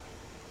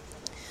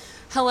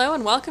Hello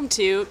and welcome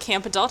to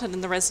Camp Adulthood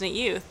and the Resident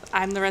Youth.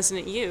 I'm the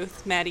Resident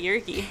Youth, Maddie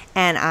Yerge.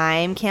 And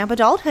I'm Camp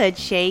Adulthood,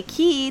 Shay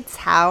Keats.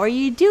 How are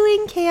you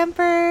doing,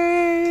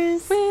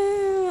 campers?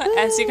 Woo!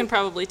 As you can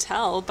probably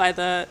tell by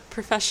the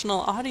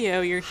professional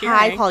audio you're hearing.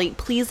 High quality.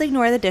 Please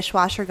ignore the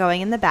dishwasher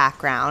going in the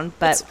background,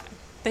 but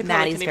they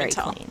Maddie's can very even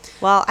tell. clean.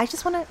 Well, I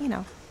just want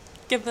to,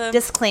 give the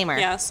disclaimer.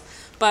 Yes.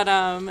 But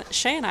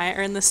Shay and I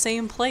are in the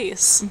same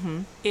place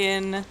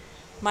in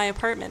my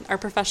apartment, our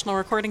professional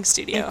recording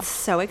studio. It's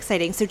so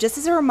exciting. So just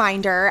as a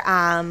reminder,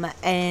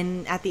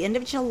 and at the end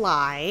of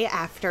July,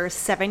 after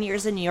 7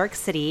 years in New York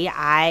City,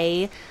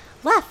 I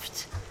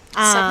left.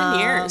 7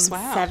 years,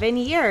 wow. 7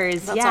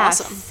 years, That's yeah.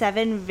 awesome.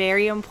 7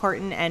 very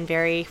important and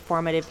very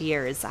formative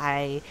years.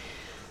 I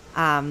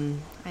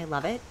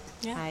love it.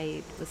 Yeah.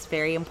 It was a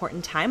very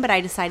important time, but I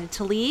decided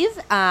to leave.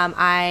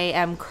 I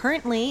am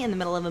currently in the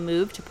middle of a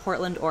move to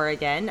Portland,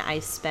 Oregon. I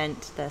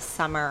spent the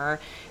summer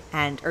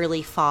and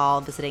early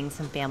fall visiting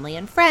some family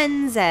and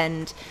friends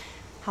and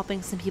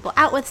helping some people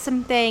out with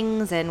some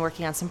things and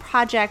working on some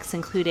projects,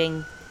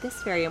 including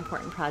this very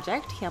important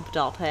project, Camp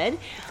Adulthood.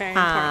 Very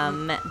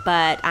important.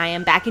 But I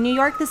am back in New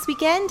York this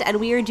weekend, and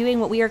we are doing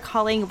what we are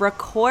calling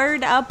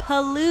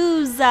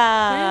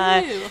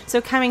Record-a-Palooza. Woo. So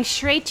coming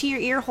straight to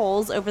your ear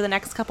holes over the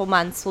next couple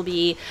months will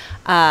be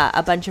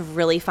a bunch of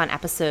really fun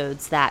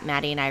episodes that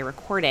Maddie and I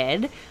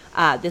recorded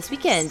this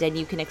weekend, and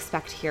you can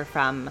expect to hear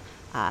from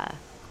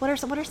what are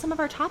some of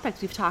our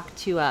topics? We've talked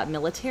to a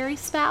military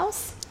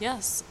spouse.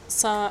 Yes.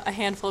 So a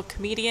handful of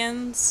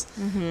comedians.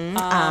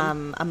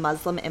 A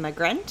Muslim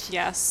immigrant.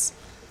 Yes.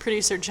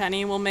 Producer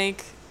Jenny will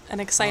make an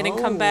exciting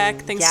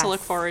comeback. Things to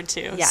look yes. forward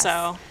to. Yes.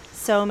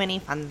 So many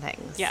fun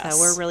things. yes. So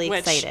we're really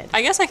excited.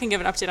 I guess I can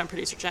give an update on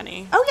Producer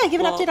Jenny. Oh, yeah,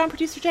 give an Well, update on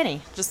Producer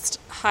Jenny. Just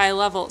high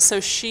level. So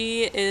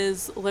she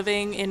is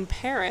living in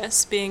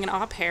Paris, being an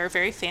au pair,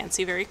 very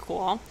fancy, very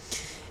cool.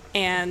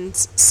 And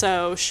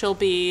so she'll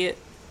be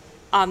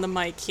on the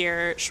mic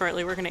here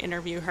shortly. We're going to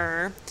interview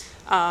her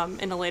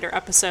in a later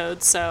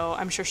episode. So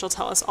I'm sure she'll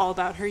tell us all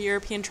about her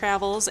European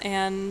travels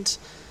and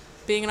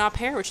being an au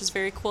pair, which is a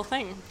very cool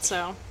thing.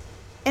 So,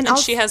 and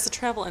she has the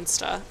travel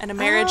Insta and a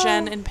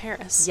Marigen in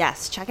Paris.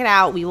 Yes, check it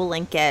out. We will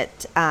link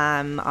it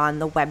on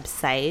the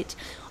website.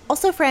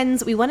 Also,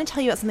 friends, we want to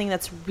tell you about something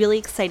that's really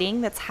exciting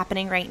that's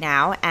happening right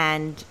now.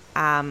 And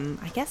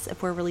I guess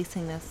if we're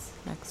releasing this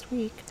next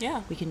week,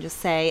 we can just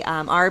say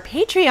our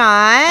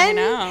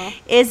Patreon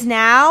is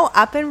now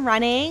up and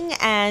running,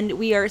 and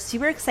we are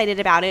super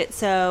excited about it.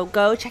 So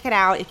go check it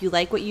out if you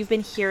like what you've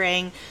been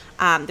hearing.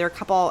 There are a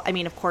couple,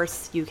 of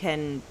course, you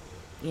can,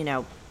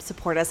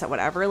 support us at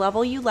whatever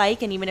level you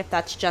like, and even if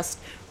that's just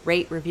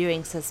rate,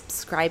 reviewing,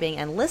 subscribing,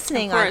 and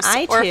listening on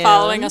iTunes. Or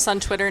following us on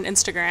Twitter and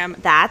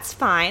Instagram. That's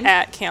fine.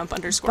 At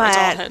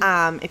camp_adulthood.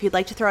 But if you'd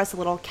like to throw us a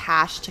little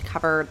cash to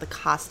cover the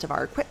cost of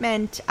our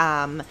equipment,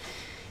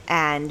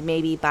 and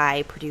maybe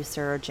buy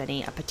producer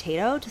Jenny a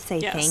potato to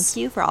say thank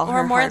you for all her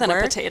hard work. Or more than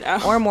a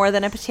potato. Or more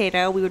than a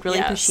potato. We would really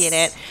appreciate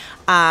it.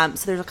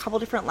 So there's a couple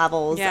different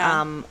levels.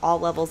 Yeah. All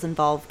levels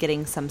involve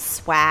getting some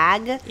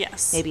swag.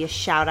 Yes. Maybe a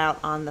shout out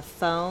on the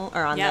phone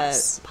or on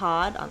the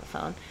pod on the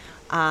phone.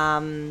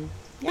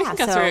 We can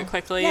go through it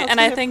quickly. Yeah,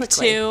 and I think,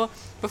 too,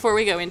 before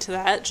we go into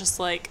that, just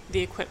like the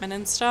equipment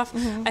and stuff,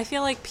 I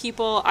feel like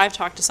I've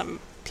talked to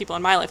some people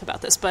in my life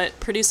about this, but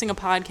producing a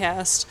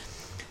podcast,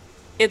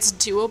 it's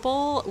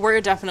doable. We're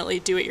definitely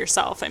do it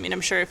yourself.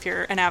 I'm sure if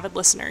you're an avid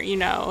listener, you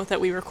know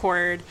that we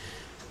record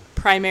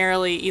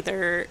primarily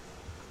either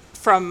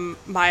from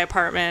my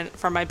apartment,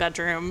 from my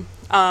bedroom,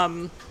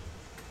 and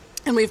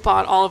we've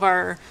bought all of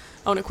our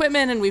own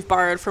equipment, and we've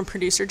borrowed from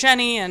producer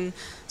Jenny, and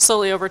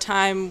slowly over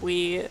time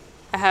we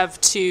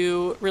have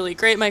 2 really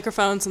great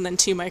microphones and then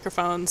 2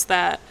 microphones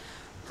that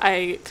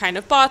I kind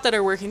of bought that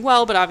are working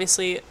well, but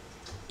obviously,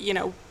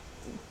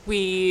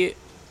 we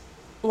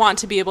want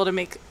to be able to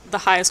make the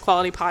highest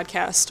quality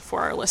podcast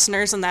for our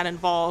listeners, and that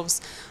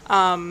involves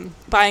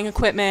buying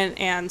equipment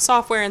and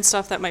software and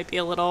stuff that might be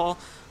a little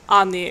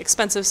on the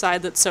expensive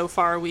side. That so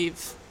far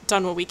we've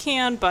done what we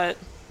can, but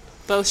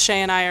both Shay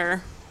and I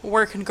are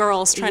working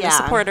girls trying to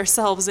support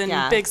ourselves in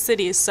big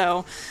cities,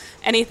 so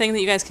anything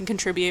that you guys can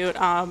contribute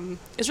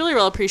is really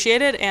well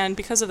appreciated, and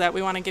because of that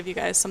we want to give you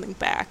guys something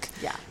back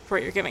for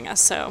what you're giving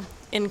us. So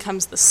in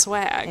comes the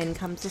swag. In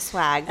comes the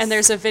swag. And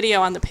there's a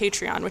video on the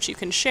Patreon which you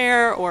can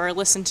share or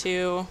listen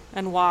to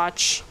and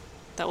watch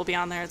that will be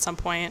on there at some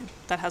point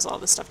that has all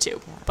this stuff too.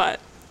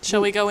 But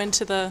shall we go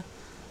into the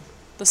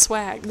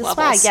swag levels?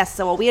 Swag, yes.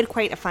 So we had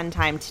quite a fun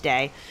time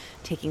today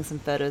taking some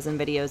photos and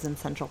videos in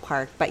Central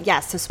Park. But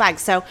yes, so swag.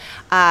 So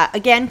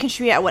again,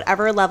 contribute at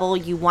whatever level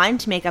you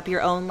want. Make up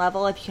your own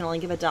level. If you can only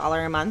give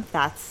 $1 a month,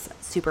 that's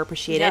super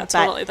appreciated. Yeah,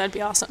 totally. That'd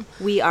be awesome.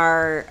 We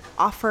are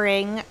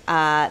offering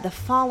the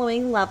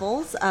following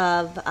levels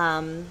of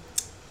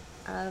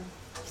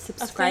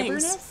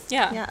subscriberness.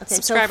 Yeah. Okay.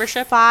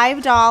 Subscribership. So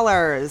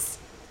 $5.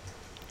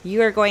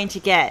 You are going to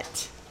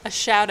get a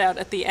shout out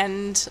at the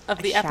end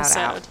of the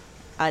episode.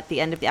 At the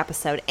end of the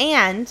episode.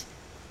 And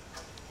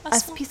a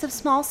piece of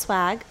small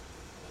swag,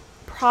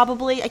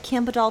 probably a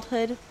Camp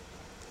Adulthood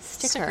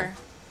sticker.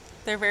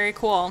 They're very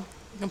cool.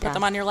 You can put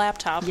them on your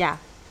laptop. Yeah.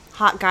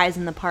 Hot guys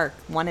in the park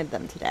wanted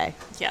them today.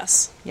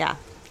 Yes. Yeah.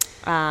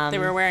 They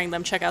were wearing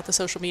them. Check out the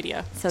social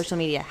media. Social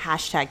media,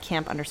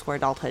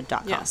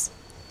 #camp_adulthood.com. Yes.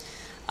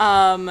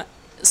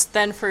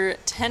 Then for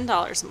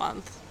 $10 a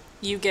month,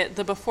 you get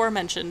the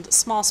before-mentioned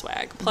small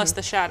swag, plus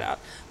the shout-out,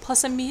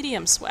 plus a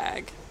medium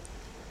swag.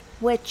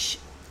 Which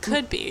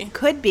could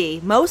be,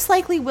 most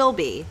likely will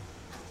be,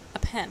 a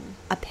pen.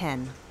 A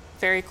pen.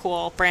 Very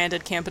cool,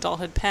 branded Camp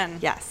Adulthood pen.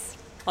 Yes.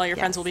 All your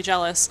friends will be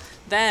jealous.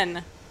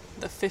 Then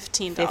the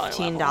 $15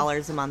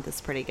 $15 a month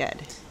is pretty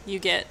good. You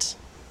get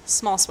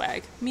small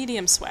swag,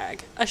 medium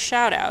swag, a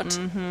shout-out,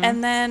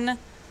 and then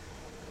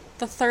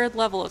the third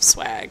level of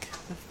swag.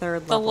 The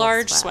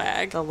large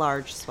swag. The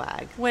large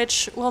swag.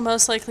 Which will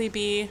most likely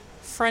be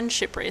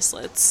friendship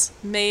bracelets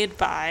made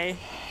by...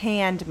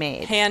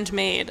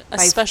 Handmade,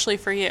 especially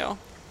for you.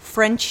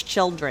 French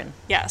children.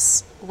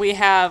 Yes. We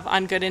have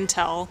on good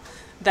intel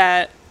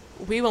that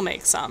we will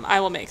make some,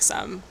 I will make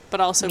some, but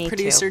also Me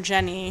producer too.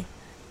 Jenny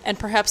and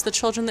perhaps the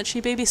children that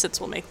she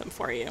babysits will make them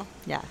for you.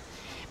 Yeah.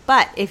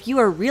 But if you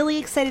are really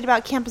excited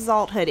about Camp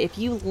Adulthood, if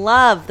you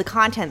love the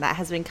content that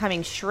has been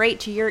coming straight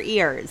to your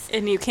ears.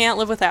 And you can't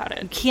live without it.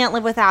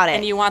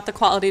 And you want the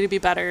quality to be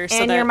better.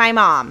 And you're my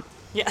mom.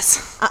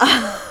 Yes.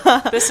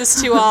 This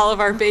is to all of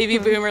our baby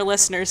boomer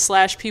listeners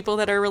 / people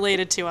that are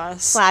related to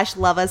us. /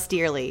 love us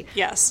dearly.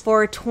 Yes.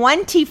 For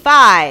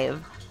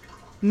 25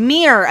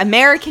 mere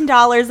American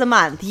dollars a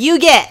month, you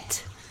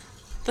get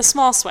the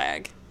small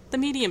swag, the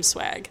medium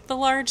swag, the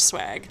large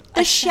swag,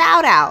 the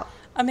shout out.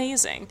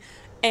 Amazing.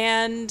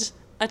 And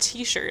a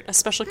t-shirt, a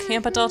special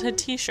Camp Adulthood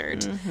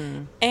t-shirt.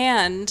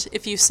 And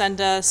if you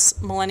send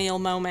us millennial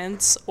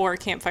moments or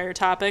campfire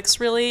topics,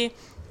 really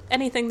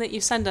anything that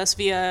you send us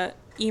via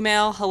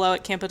email,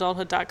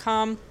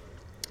 hello@campadulthood.com,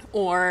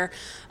 or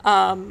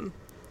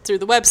through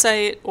the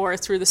website or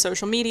through the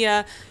social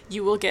media,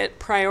 you will get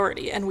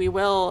priority. And we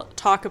will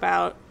talk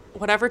about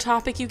whatever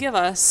topic you give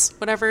us,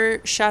 whatever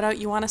shout out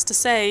you want us to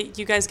say,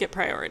 you guys get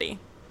priority.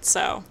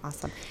 So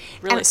awesome.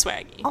 Really and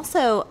swaggy.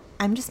 Also,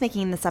 I'm just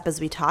making this up as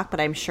we talk,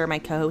 but I'm sure my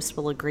co-host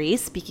will agree.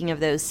 Speaking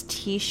of those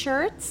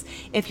t-shirts,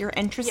 if you're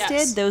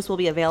interested, those will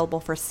be available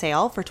for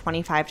sale for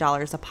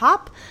 $25 a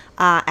pop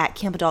at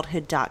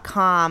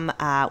campadulthood.com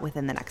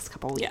within the next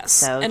couple weeks. Yes.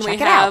 So and check we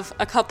it out. have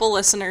a couple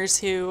listeners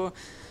who,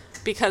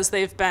 because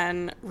they've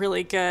been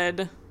really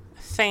good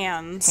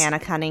fans. Hannah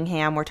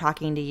Cunningham, we're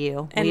talking to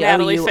you. And we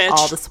Natalie owe you Fitch.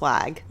 all the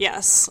swag.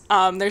 Yes.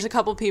 There's a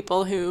couple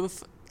people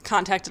who've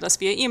contacted us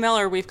via email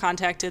or we've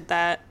contacted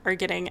that are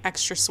getting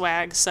extra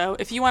swag. So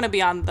if you want to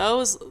be on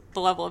the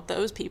level of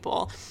those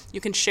people,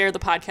 you can share the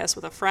podcast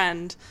with a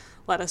friend.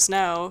 Let us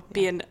know.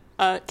 Be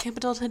a Camp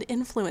Adulthood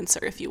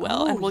influencer, if you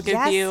will, and we'll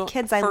give you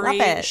kids, I free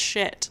love it.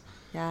 shit.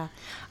 Yeah.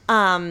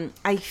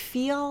 I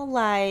feel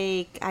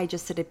like I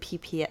just did a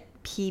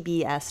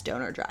PBS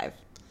donor drive,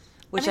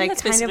 which I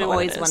kind of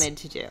always wanted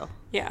to do.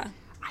 Yeah.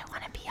 I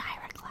want to be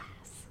Ira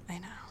Glass. I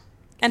know.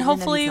 And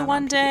hopefully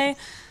one day,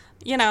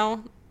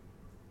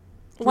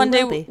 one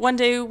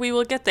day we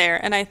will get there.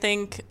 And I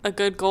think a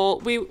good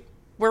goal,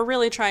 we're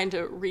really trying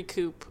to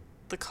recoup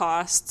the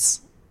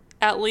costs,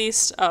 at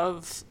least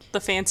of the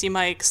fancy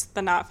mics,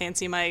 the not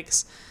fancy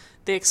mics,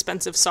 the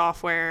expensive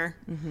software,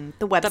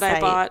 the website that I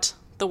bought,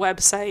 the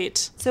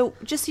website. So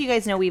just so you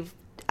guys know, we've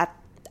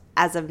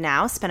as of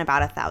now spent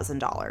about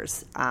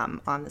 $1,000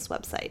 on this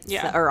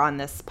website, or on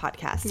this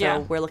podcast. So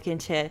we're looking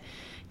to,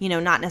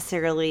 not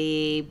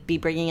necessarily be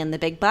bringing in the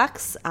big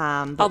bucks.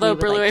 But although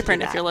Blue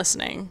Apron, if you're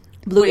listening.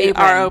 Blue we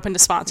Apron, are open to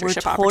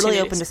sponsorship We're totally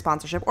open to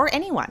sponsorship, or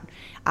anyone.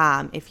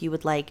 If you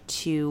would like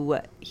to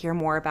hear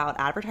more about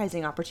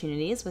advertising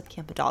opportunities with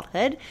Camp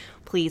Adulthood,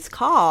 please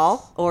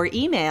call or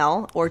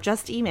email, or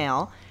just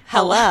email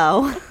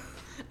hello.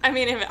 I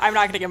mean, I'm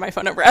not going to give my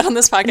phone number out on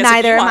this podcast.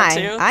 Neither if you am want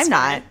I. To. I'm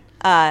not.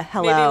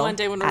 Hello. Maybe one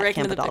day when we're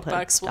raking in the big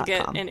bucks, we'll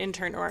get an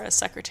intern or a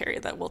secretary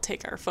that will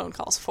take our phone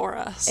calls for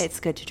us.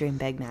 It's good to dream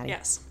big, Maddie.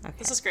 Yes. Okay.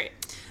 This is great.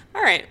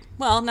 All right.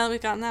 Well, now that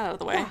we've gotten that out of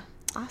the way. Yeah.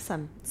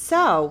 Awesome.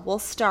 So we'll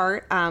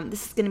start.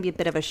 This is going to be a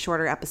bit of a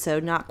shorter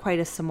episode, not quite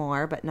a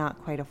s'more, but not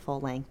quite a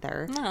full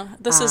lengther. No,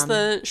 this is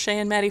the Shay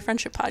and Maddie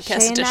Friendship Podcast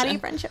edition. Shay and Maddie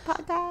Friendship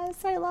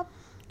Podcast. I love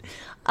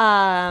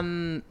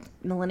it.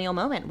 Millennial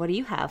Moment. What do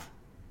you have?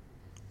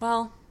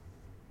 Well,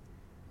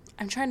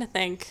 I'm trying to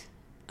think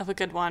of a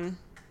good one.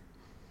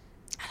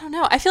 I don't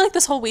know. I feel like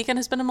this whole weekend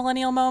has been a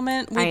millennial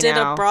moment. We did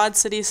a Broad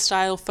City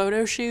style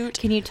photo shoot.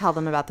 Can you tell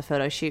them about the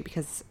photo shoot?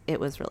 Because it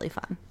was really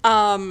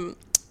fun.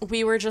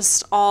 We were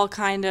just all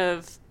kind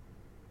of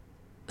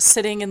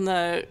sitting in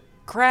the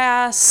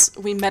grass.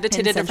 We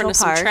meditated in front of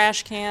some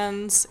trash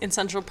cans in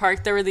Central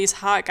Park. There were these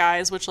hot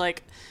guys, which,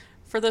 like,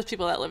 for those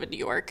people that live in New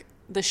York,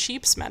 the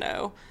Sheep's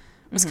Meadow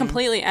was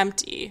completely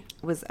empty.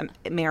 It was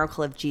a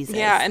miracle of Jesus.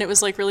 Yeah, and it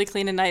was, like, really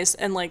clean and nice.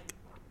 And, like,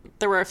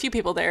 there were a few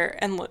people there,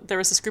 and there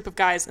was this group of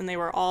guys, and they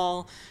were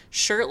all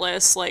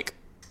shirtless, like,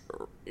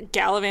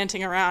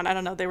 gallivanting around. I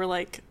don't know. They were,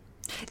 like...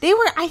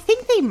 I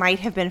think they might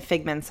have been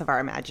figments of our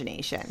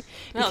imagination.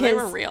 No, they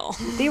were real.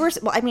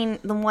 Well, I mean,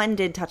 the one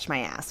did touch my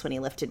ass when he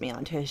lifted me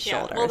onto his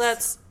shoulders. Well,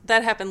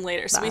 that happened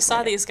later. So we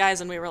saw these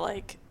guys and we were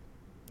like,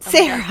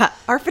 Sarah,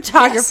 our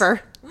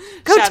photographer. Yes.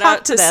 Go Shout talk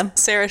out to them.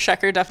 Sarah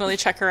Shecker. Definitely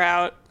check her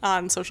out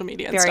on social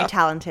media and Very stuff.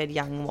 talented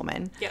young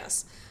woman.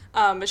 Yes.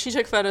 But she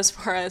took photos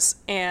for us,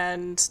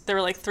 and there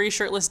were like 3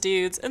 shirtless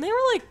dudes, and they were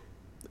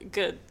like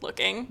good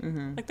looking.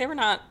 Mm-hmm. Like they were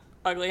not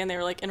ugly, and they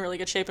were like in really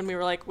good shape, and we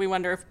were like, we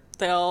wonder if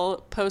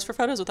they'll pose for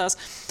photos with us.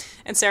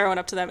 And Sarah went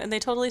up to them, and they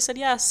totally said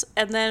yes.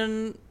 And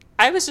then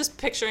I was just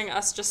picturing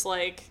us just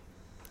like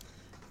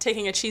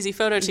taking a cheesy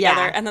photo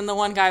together, and then the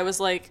one guy was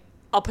like,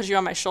 I'll put you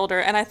on my shoulder,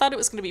 and I thought it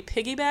was going to be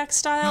piggyback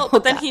style,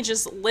 but then he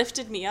just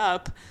lifted me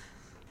up.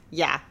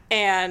 Yeah.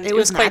 And it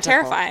was quite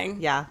terrifying.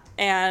 Yeah.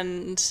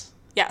 And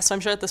yeah, so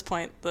I'm sure at this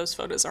point those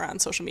photos are on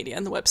social media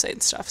and the website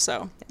and stuff,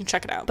 so you can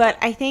check it out. But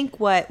I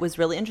think what was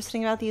really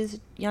interesting about these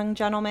young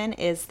gentlemen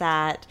is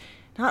that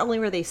not only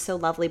were they so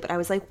lovely, but I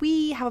was like,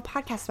 we have a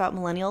podcast about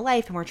millennial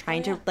life, and we're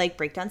trying to like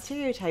break down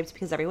stereotypes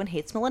because everyone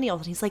hates millennials.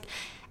 And he's like,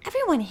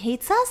 everyone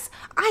hates us?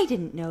 I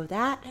didn't know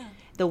that. Yeah.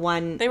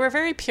 They were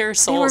very pure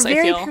souls, They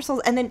were very pure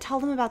souls. And then tell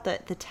them about the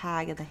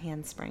tag and the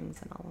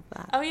handsprings and all of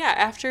that. Oh, yeah.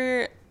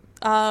 After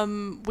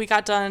we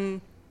got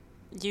done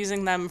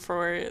using them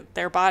for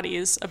their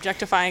bodies,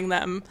 objectifying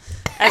them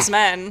as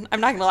men. I'm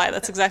not going to lie.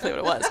 That's exactly what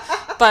it was.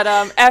 But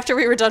after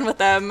we were done with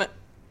them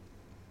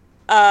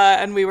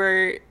and we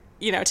were,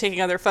 taking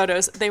other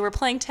photos, they were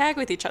playing tag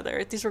with each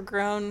other. These were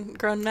grown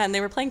men.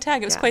 They were playing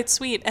tag. It was quite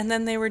sweet. And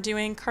then they were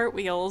doing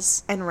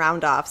cartwheels. And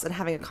round-offs and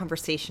having a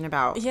conversation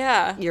about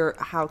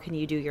how can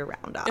you do your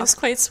round-off. It was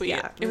quite sweet.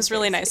 Yeah, it was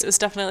really nice. Sweet. It was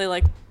definitely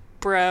like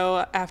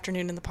bro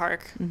afternoon in the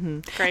park. Mm-hmm.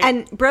 Great.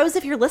 And bros,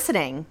 if you're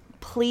listening,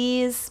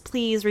 please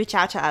reach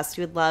out to us.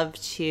 We would love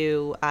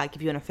to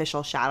give you an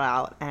official shout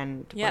out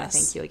and want to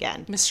thank you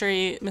again.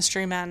 Mystery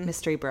men.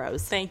 Mystery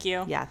bros. Thank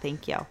you. Yeah,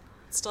 thank you.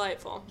 It's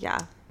delightful. Yeah,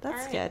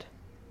 that's good.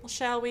 Well,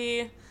 shall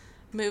we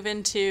move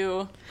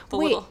into the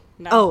little...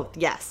 No. Oh,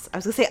 yes. I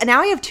was going to say,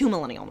 now I have 2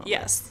 millennial moments.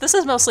 Yes. This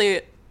is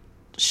mostly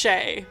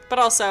Shay, but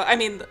also, I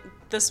mean,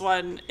 this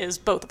one is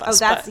both of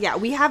us. Oh,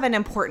 we have an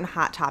important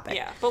hot topic.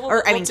 Yeah, but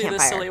we'll do the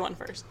silly one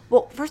first.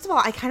 Well, first of all,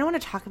 I kind of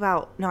want to talk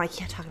about... No, I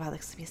can't talk about it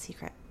because it's going to be a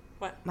secret.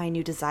 What? My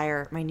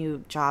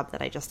new job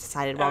that I just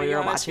decided while we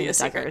were watching the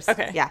Duggars.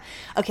 Okay. Yeah.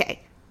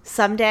 Okay.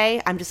 Someday,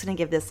 I'm just going to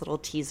give this little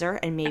teaser,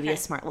 and maybe a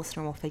smart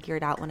listener will figure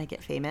it out when I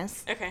get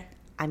famous. Okay.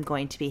 I'm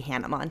going to be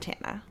Hannah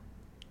Montana.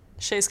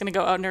 Shay's going to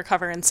go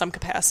undercover in some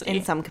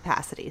capacity.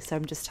 So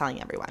I'm just telling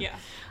everyone. Yeah.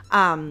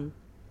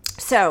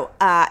 So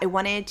I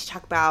wanted to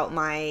talk about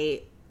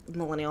my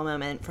millennial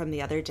moment from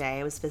the other day.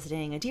 I was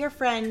visiting a dear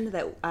friend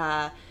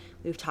that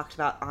we've talked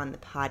about on the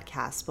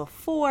podcast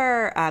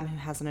before, who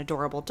has an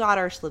adorable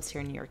daughter. She lives here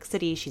in New York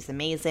City. She's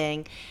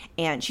amazing.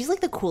 And she's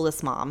like the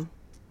coolest mom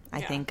I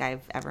think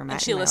I've ever met.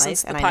 And she in my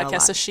listens life, to the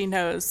podcast, so she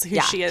knows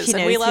who she is.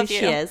 And we love you.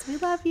 She is. We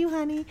love you,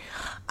 honey.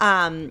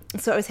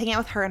 So I was hanging out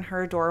with her and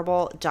her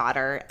adorable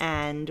daughter,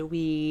 and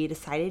we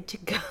decided to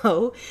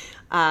go.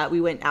 We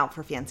went out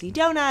for fancy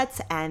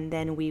donuts, and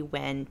then we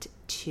went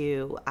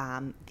to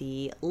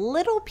the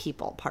Little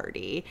People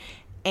party.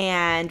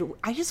 And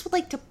I just would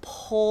like to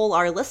poll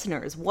our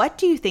listeners. What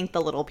do you think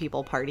the Little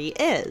People party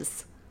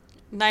is?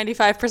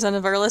 95%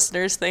 of our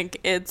listeners think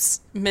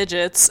it's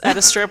midgets at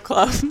a strip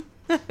club.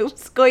 I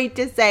was going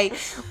to say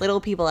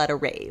Little People at a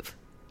rave.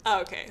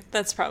 Oh, okay.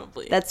 That's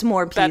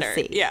more PC. Better.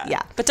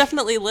 Yeah. But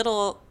definitely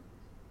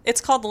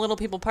it's called the Little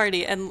People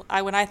party. And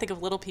when I think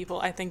of little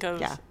people, I think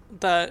of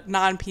the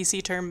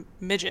non-PC term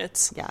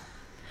midgets. Yeah.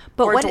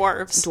 Or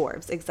dwarves.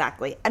 Dwarves,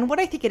 exactly. And what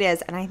I think it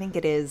is, and I think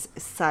it is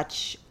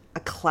such a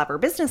clever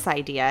business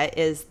idea,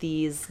 is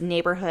these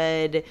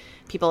neighborhood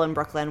people in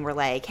Brooklyn were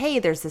like, hey,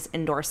 there's this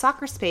indoor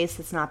soccer space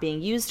that's not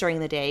being used during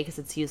the day because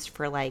it's used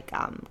for like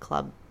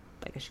club,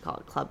 I guess you call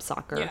it club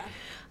soccer.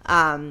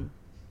 Yeah.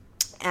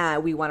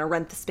 We want to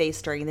rent the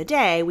space during the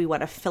day. We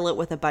want to fill it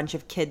with a bunch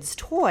of kids'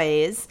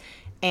 toys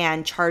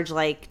and charge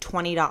like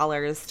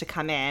 $20 to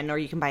come in, or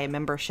you can buy a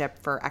membership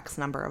for X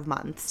number of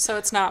months. So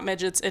it's not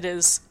midgets, it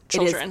is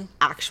children. It is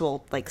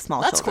actual, like,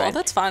 small children. That's cool.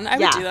 That's fun. I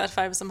would do that if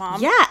I was a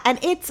mom. Yeah, and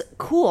it's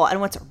cool. And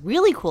what's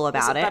really cool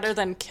about it... Was it better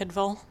than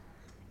Kidville?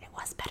 It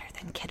was better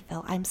than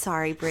Kidville. I'm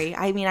sorry, Brie.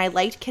 I mean, I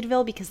liked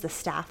Kidville because the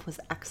staff was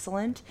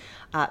excellent.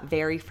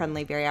 Very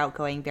friendly, very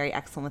outgoing, very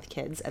excellent with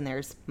kids. And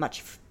there's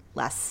much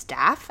less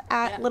staff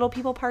at Little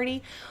People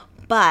Party.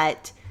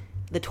 But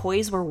the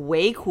toys were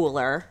way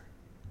cooler.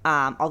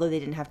 Although they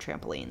didn't have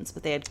trampolines,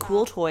 but they had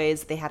cool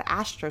toys. They had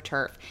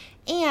AstroTurf.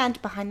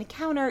 And behind the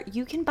counter,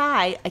 you can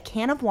buy a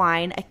can of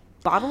wine, a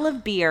bottle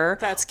of beer.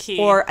 That's key.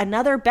 Or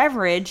another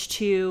beverage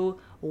to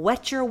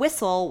wet your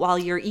whistle while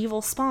your evil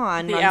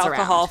spawn The runs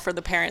alcohol around. for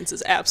the parents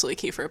is absolutely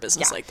key for a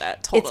business like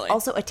that. Totally. It's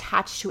also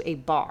attached to a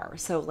bar.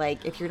 So,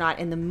 like, if you're not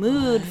in the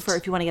mood for,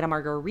 if you want to get a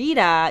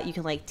margarita, you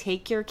can, like,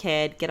 take your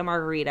kid, get a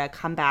margarita,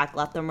 come back,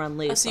 let them run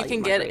loose. So you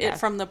can get it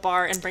from the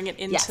bar and bring it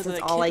into Yes, the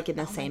it's all, like, in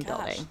the same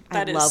building.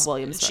 I love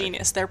Williamsburg.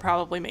 Genius. They're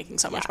probably making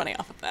so much money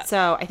off of that.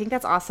 So I think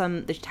that's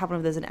awesome. They should have one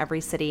of those in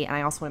every city, and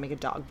I also want to make a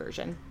dog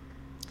version.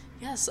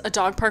 Yes, a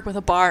dog park with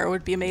a bar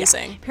would be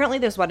amazing. Yeah. Apparently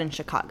there's one in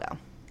Chicago.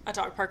 A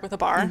dog park with a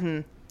bar? Mm-hmm.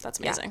 That's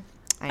amazing.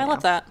 Yeah, I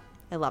love that.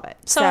 I love it.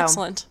 So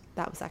excellent.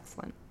 That was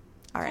excellent.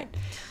 All right.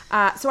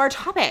 So our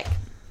topic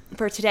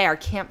for today, our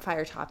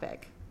campfire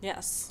topic.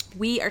 Yes.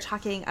 We are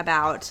talking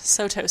about...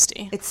 So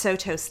toasty. It's so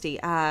toasty.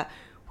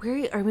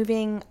 We are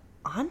moving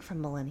on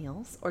from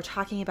millennials or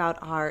talking about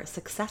our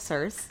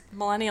successors.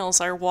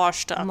 Millennials are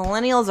washed up.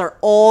 Millennials are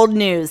old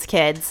news,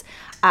 kids.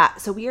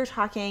 So we are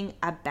talking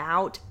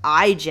about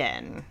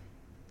iGen.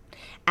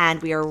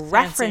 And we are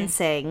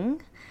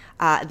referencing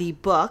the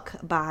book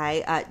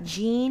by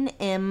Jean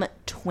M.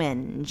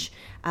 Twenge.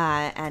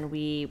 And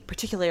we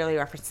particularly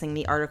referencing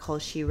the article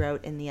she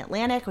wrote in The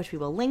Atlantic, which we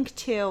will link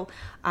to.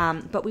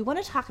 But we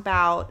want to talk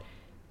about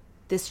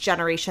this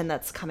generation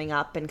that's coming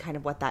up and kind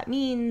of what that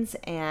means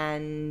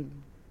and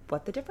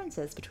what the difference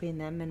is between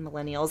them and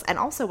millennials. And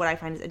also what I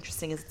find is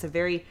interesting is it's a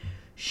very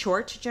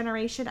short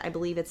generation. I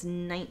believe it's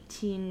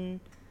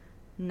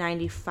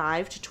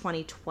 1995 to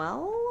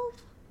 2012,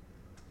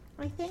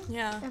 I think.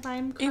 Yeah. If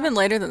I'm correct. Even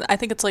later than that. I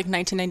think it's like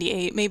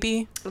 1998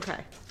 maybe. Okay.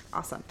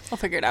 Awesome. I'll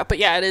figure it out. But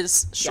yeah, it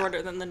is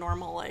shorter than the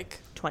normal, like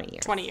 20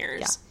 years. 20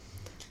 years. Yeah.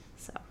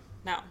 So.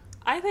 No.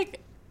 I think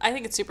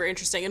it's super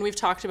interesting, and we've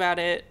talked about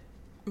it.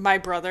 My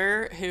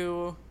brother,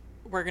 who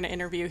we're going to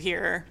interview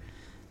here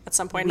at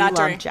some point.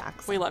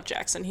 We love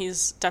Jackson.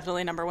 He's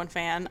definitely number one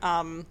fan.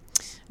 And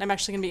I'm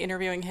actually going to be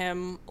interviewing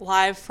him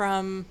live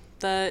from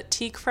the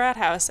Teak Frat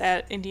House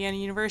at Indiana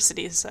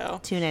University. So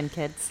tune in,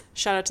 kids.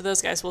 Shout out to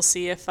those guys. We'll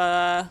see if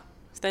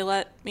they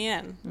let me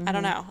in. Mm-hmm. I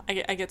don't know.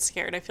 I get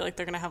scared. I feel like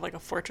they're going to have like a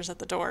fortress at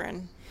the door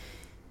and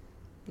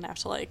have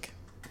to like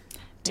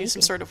do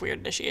some sort of weird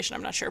initiation.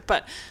 I'm not sure.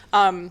 But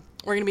we're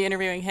going to be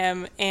interviewing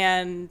him,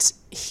 and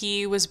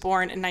he was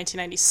born in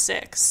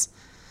 1996.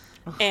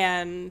 Oh.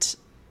 And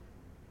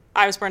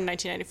I was born in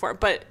 1994.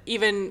 But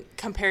even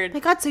compared... Oh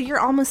my God, so you're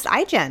almost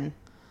iGen.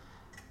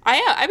 I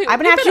am. I mean, I'm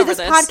going to have to do this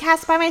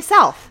podcast by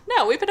myself.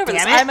 No, we've been over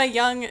this. I'm a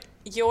young...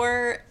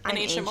 You're an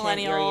ancient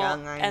millennial. You're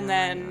young, and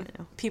then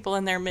people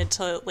in their mid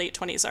to late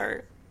 20s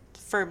are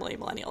firmly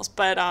millennials.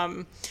 But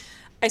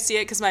I see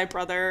it because my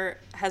brother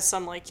has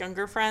some like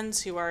younger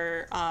friends who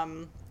are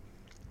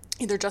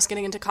either just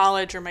getting into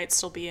college or might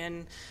still be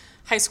in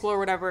high school or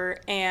whatever.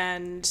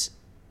 And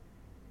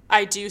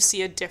I do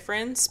see a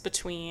difference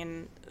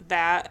between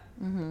that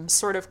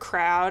sort of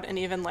crowd and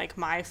even like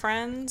my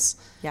friends.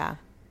 Yeah.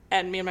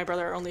 And me and my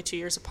brother are only 2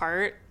 years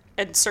apart.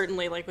 And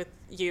certainly like with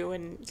you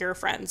and your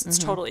friends, it's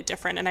totally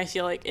different. And I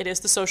feel like it is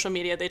the social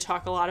media they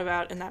talk a lot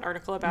about in that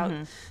article about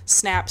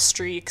snap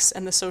streaks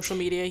and the social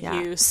media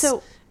use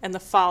and the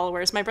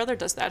followers. My brother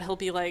does that. He'll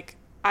be like,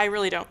 I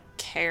really don't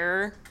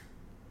care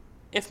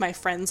if my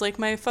friends like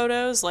my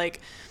photos.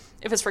 Like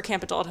if it's for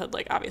Camp Adulthood,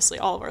 like obviously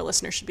all of our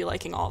listeners should be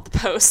liking all of the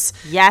posts.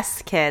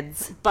 Yes,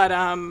 kids. But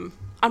on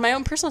my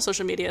own personal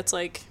social media, it's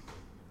like,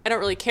 I don't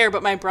really care.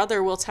 But my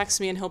brother will text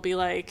me and he'll be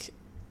like,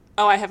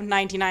 oh, I have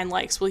 99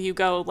 likes. Will you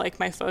go like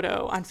my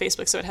photo on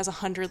Facebook so it has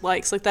 100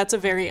 likes? Like that's a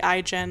very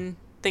iGen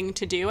thing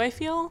to do, I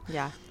feel.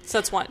 Yeah. So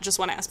that's one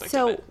aspect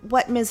of it. So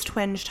what Ms.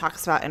 Twenge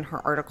talks about in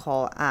her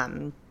article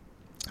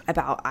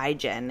about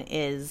iGen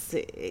is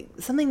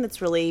something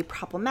that's really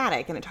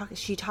problematic. And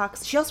she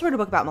also wrote a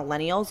book about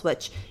millennials,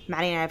 which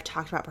Maddie and I have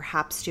talked about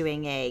perhaps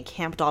doing a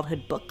Camp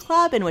Adulthood book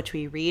club in which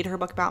we read her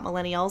book about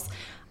millennials,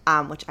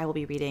 which I will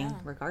be reading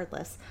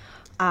regardless.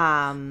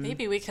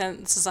 Maybe we can,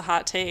 this is a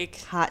hot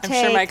take. I'm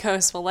sure my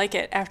co-host will like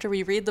it. After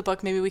we read the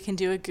book, maybe we can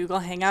do a Google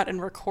Hangout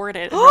and record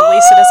it and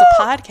release it as a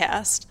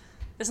podcast.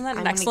 Isn't that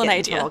an excellent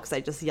idea? Because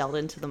I just yelled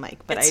into the mic,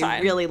 but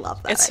I really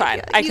love that. It's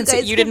fine. I can see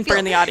you didn't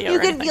burn the audio. You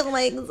can feel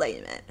my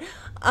excitement.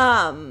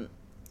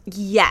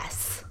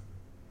 Yes,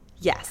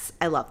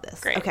 I love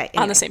this. Great. Okay,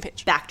 anyway, on the same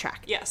page. Backtrack.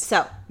 Yes.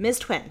 So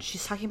Ms. Twenge,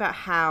 she's talking about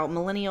how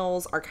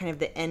millennials are kind of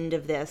the end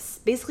of this,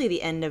 basically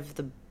the end of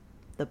the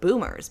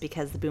boomers,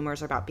 because the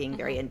boomers are about being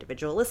very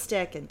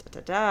individualistic and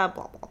blah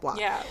blah blah.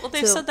 Yeah. Well,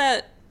 they've said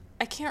that.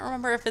 I can't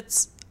remember if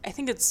it's. I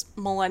think it's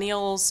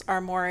millennials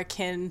are more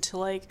akin to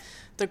like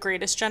the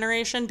greatest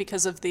generation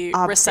because of the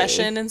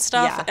recession and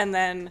stuff, and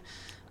then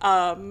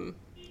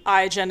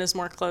iGen is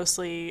more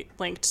closely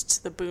linked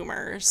to the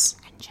boomers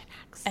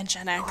and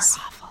Gen X.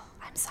 You're awful.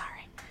 I'm sorry.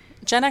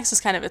 Gen X is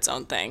kind of its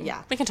own thing.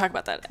 Yeah. We can talk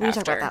about that after. We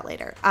can talk about that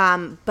later.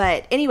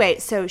 But anyway,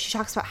 so she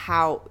talks about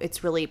how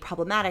it's really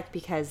problematic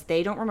because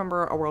they don't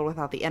remember a world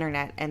without the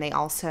internet, and they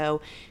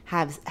also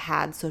have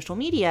had social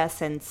media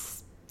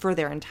for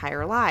their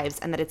entire lives,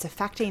 and that it's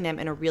affecting them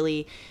in a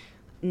really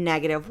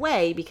negative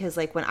way because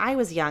like when I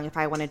was young, if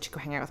I wanted to go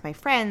hang out with my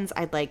friends,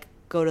 I'd like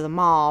go to the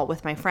mall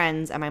with my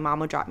friends and my mom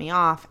would drop me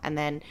off, and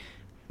then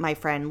my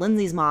friend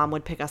Lindsay's mom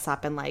would pick us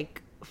up and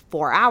like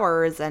 4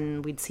 hours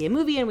and we'd see a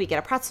movie and we'd get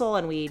a pretzel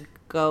and we'd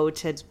go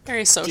to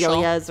very social.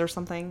 Delia's or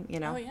something, you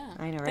know. Oh, yeah.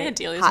 I know, right? They had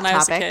Delia's Hot when I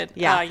was a Topic. kid.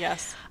 Yeah.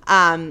 Yes.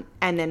 And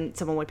then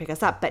someone would pick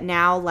us up. But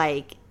now,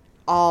 like,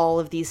 all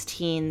of these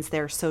teens,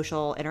 their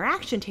social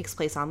interaction takes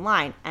place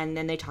online. And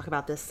then they talk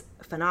about this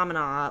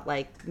phenomena,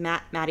 like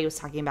Maddie was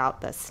talking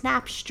about the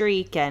snap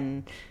streak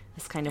and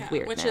this kind of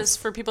weirdness. Which is,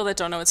 for people that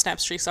don't know what snap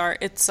streaks are,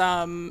 it's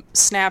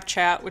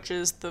Snapchat, which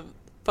is the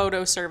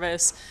photo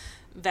service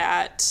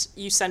that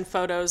you send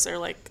photos or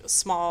like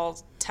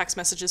small text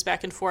messages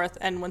back and forth,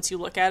 and once you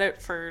look at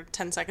it for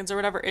 10 seconds or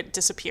whatever, it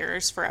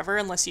disappears forever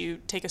unless you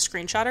take a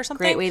screenshot or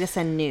something. Great way to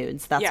send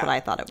nudes. That's what I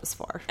thought it was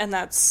for. And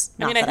that's,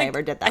 I think, I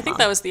ever did that. I think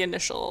that was the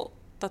initial,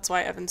 that's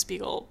why Evan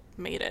Spiegel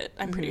made it,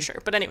 I'm pretty sure.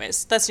 But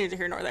anyways, that's neither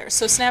here nor there.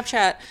 So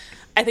Snapchat,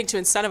 I think to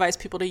incentivize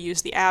people to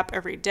use the app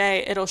every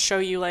day, it'll show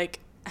you like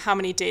how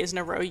many days in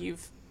a row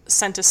you've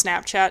sent a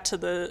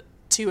Snapchat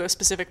to a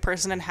specific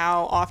person and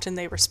how often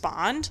they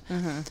respond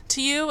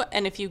to you.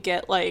 And if you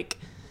get like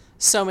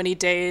so many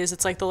days,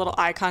 it's like the little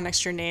icon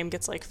next to your name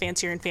gets like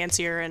fancier and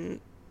fancier, and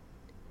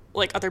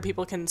like other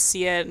people can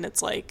see it, and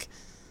it's like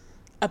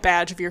a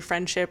badge of your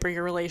friendship or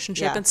your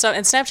relationship and stuff.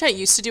 And Snapchat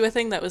used to do a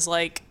thing that was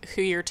like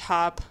who your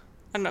top,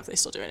 I don't know if they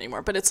still do it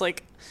anymore, but it's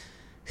like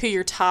who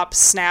your top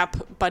Snap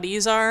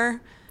buddies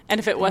are. And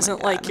if it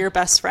wasn't like your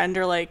best friend,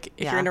 or like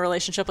if you're in a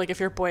relationship, like if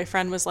your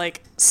boyfriend was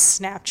like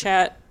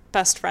Snapchat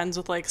best friends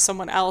with like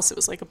someone else, it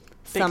was like a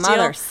big Some deal.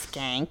 other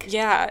skank.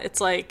 Yeah,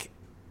 it's like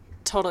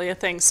totally a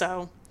thing.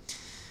 So,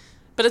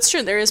 but it's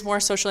true, there is more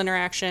social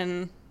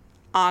interaction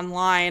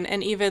online,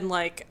 and even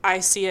like I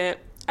see it,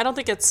 I don't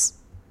think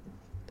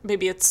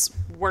maybe it's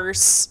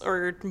worse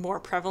or more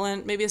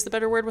prevalent, maybe is the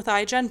better word, with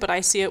iGen, but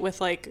I see it with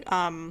like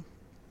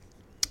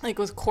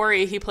with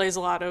Corey, he plays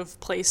a lot of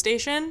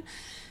PlayStation,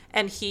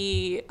 and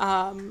he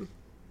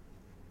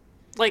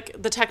like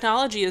the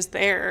technology is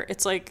there.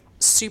 It's like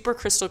super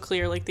crystal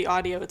clear, like the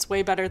audio, it's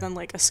way better than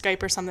like a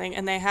Skype or something.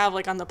 And they have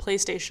like on the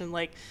PlayStation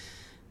like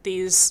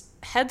these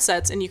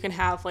headsets, and you can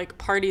have like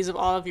parties of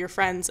all of your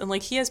friends, and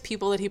like he has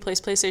people that he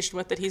plays PlayStation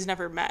with that he's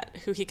never met,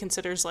 who he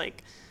considers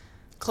like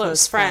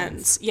close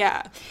friends.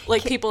 Yeah,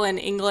 like people in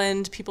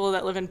England, people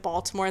that live in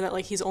Baltimore that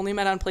like he's only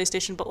met on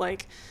PlayStation, but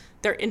like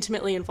they're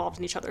intimately involved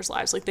in each other's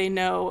lives. Like they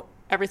know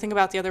everything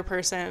about the other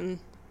person.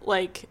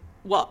 Like,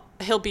 well,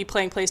 he'll be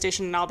playing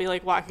PlayStation and I'll be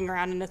like walking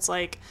around, and it's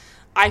like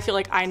I feel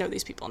like I know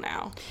these people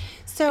now.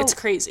 So it's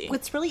crazy.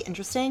 What's really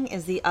interesting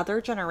is the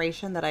other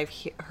generation that I've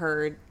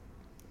heard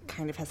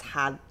kind of has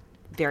had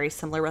very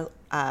similar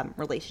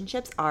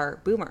relationships are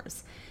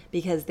boomers,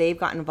 because they've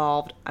gotten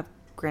involved.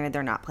 Granted,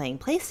 they're not playing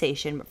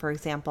PlayStation, but for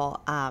example,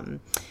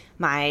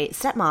 my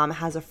stepmom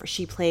has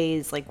she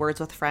plays like Words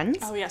with Friends.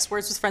 Oh yes,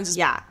 Words with Friends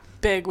is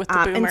big with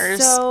the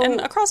boomers,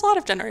 and across a lot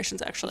of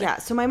generations actually. Yeah,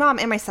 so my mom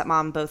and my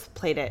stepmom both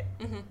played it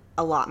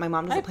a lot. My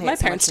mom doesn't play it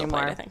so much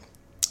anymore. Play it, I think.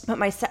 But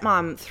my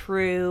stepmom,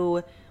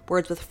 through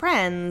Words with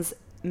Friends,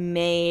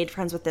 made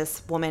friends with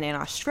this woman in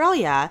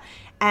Australia,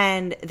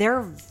 and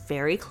they're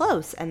very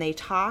close, and they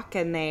talk,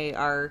 and they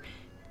are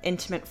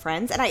intimate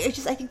friends. And I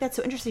think that's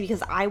so interesting,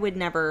 because I would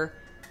never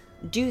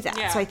do that.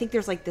 Yeah. So I think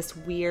there's like this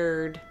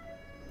weird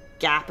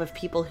gap of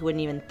people who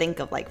wouldn't even think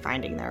of like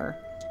finding their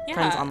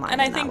friends online.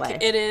 And I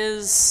think it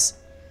is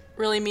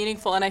really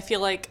meaningful. And I feel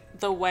like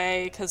the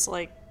way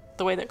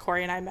that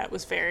Corey and I met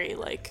was very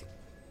like,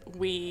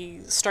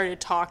 we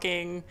started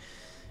talking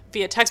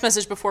via text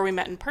message before we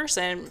met in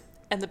person.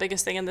 And the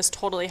biggest thing, and this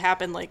totally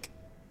happened, like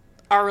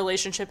our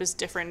relationship is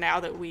different now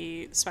that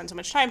we spend so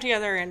much time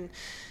together, and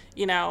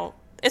you know,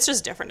 it's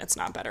just different. It's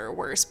not better or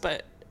worse,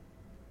 but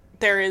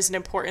there is an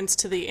importance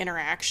to the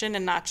interaction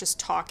and not just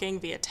talking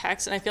via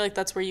text. And I feel like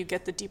that's where you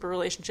get the deeper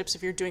relationships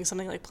if you're doing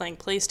something like playing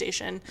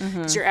PlayStation,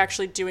 because you're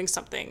actually doing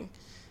something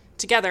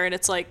together. And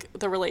it's like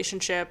the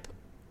relationship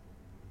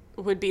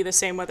would be the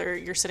same whether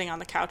you're sitting on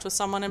the couch with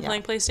someone and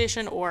playing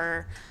PlayStation,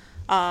 or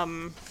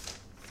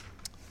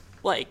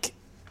like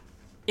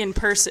in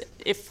person,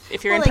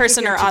 if you're in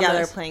person, or on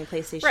together playing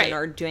PlayStation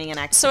or doing an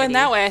activity. So in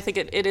that way, I think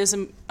it is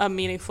a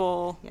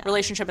meaningful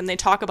relationship, and they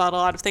talk about a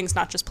lot of things,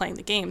 not just playing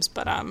the games,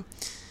 but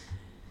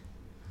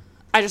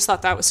I just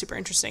thought that was super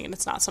interesting, and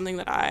it's not something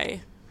that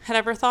I had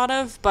ever thought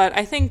of, but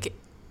I think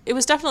it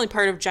was definitely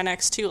part of Gen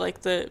X too,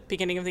 like the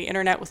beginning of the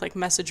internet with like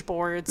message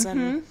boards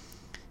and,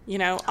 you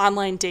know,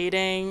 online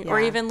dating, or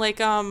even like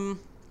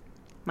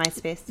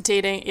MySpace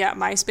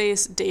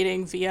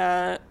dating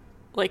via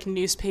like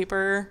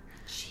newspaper.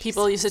 Jesus.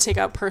 People used to take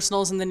out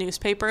personals in the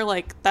newspaper.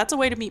 Like that's a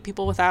way to meet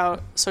people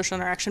without social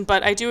interaction.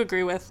 But I do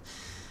agree with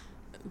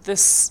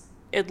this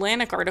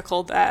Atlantic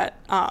article that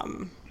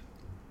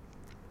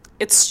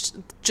it's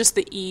just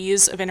the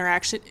ease of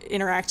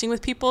interacting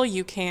with people.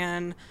 You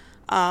can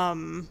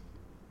have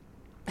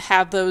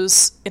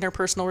those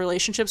interpersonal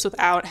relationships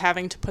without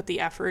having to put the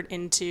effort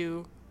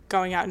into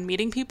going out and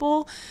meeting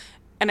people.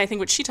 And I think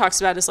what she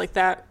talks about is like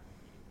that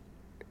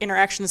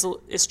interaction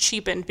is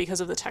cheapened because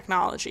of the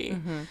technology.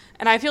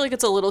 And I feel like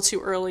it's a little too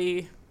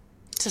early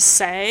to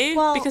say,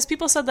 because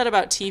people said that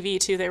about TV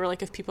too. They were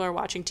like, if people are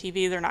watching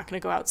TV, they're not going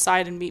to go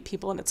outside and meet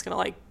people, and it's going to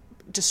like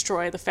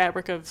destroy the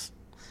fabric of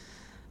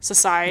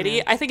society.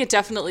 Yeah. I think it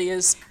definitely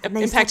is And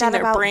they said impacting that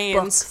their about brains.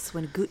 books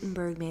when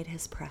Gutenberg made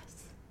his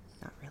press.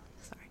 Not really.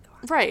 Sorry, go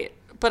on. Right.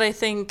 But I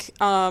think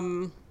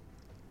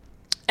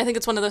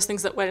it's one of those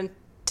things that when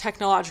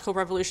technological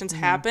revolutions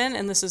happen,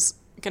 and this is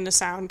going to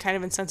sound kind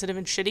of insensitive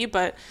and shitty,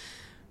 but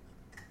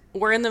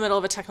we're in the middle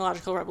of a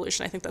technological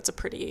revolution. I think that's a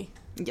pretty...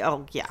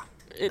 Oh, yeah.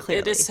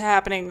 It is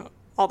happening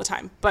all the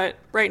time. But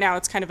right now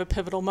it's kind of a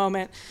pivotal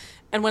moment.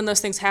 And when those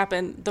things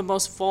happen, the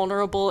most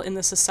vulnerable in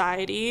the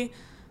society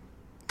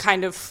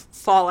kind of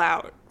fall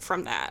out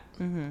from that.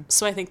 Mm-hmm.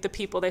 So I think the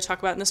people they talk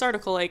about in this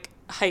article, like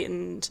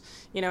heightened,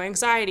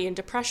 anxiety and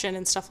depression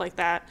and stuff like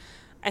that,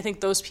 I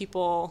think those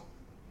people,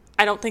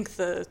 I don't think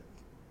the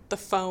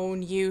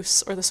phone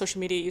use or the social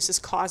media use is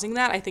causing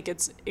that. I think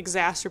it's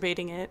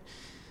exacerbating it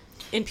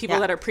in people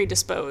that are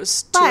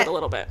predisposed to it a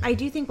little bit. I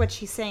do think what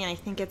she's saying, and I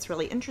think it's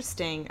really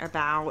interesting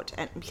about,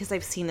 and because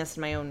I've seen this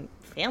in my own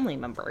family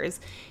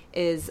members,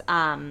 is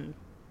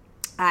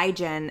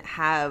iGen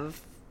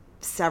have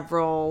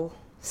several,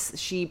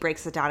 she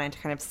breaks it down into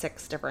kind of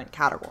 6 different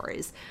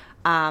categories.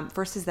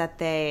 First is that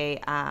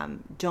they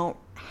don't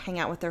hang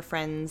out with their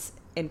friends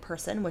in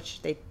person,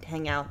 which they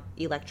hang out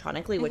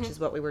electronically, which is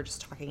what we were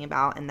just talking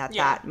about, and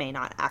that may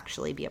not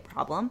actually be a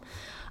problem.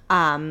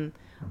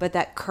 But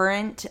that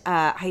current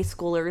high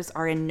schoolers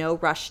are in no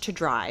rush to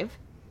drive.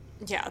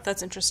 Yeah,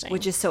 that's interesting.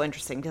 Which is so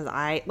interesting because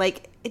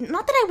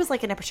not that I was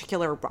like in a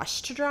particular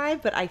rush to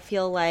drive, but I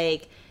feel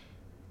like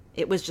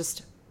it was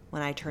just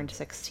when I turned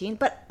 16.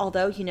 But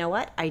although, you know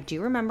what? I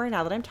do remember,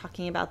 now that I'm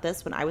talking about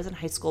this, when I was in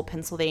high school,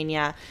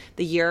 Pennsylvania,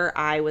 the year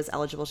I was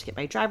eligible to get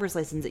my driver's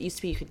license, it used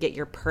to be you could get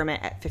your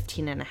permit at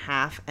 15 and a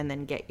half and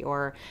then get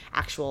your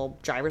actual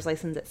driver's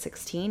license at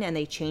 16. And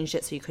they changed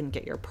it so you couldn't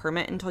get your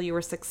permit until you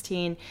were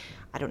 16.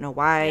 I don't know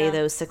why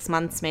those 6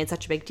 months made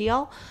such a big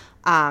deal.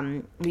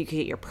 You could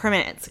get your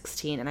permit at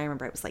 16, and I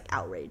remember I was like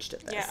outraged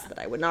at this, that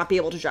I would not be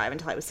able to drive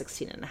until I was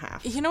 16 and a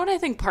half. You know what I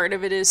think part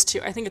of it is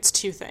too? I think it's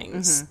 2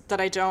 things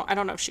that I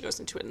don't know if she goes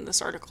into it in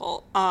this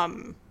article.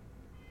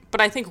 But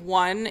I think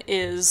one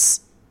is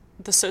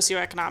the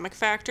socioeconomic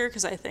factor,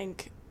 because I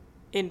think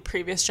in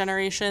previous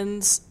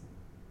generations,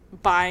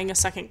 buying a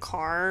second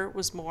car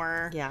was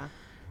more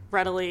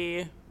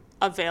readily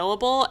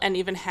available, and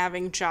even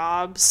having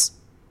jobs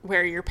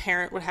where your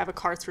parent would have a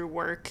car through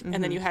work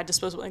and then you had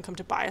disposable income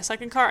to buy a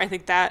second car, I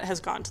think that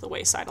has gone to the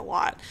wayside a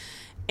lot.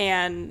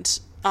 And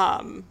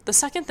the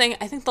second thing,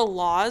 I think the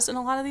laws in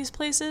a lot of these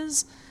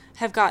places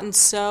have gotten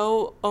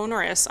so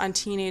onerous on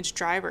teenage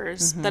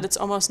drivers that it's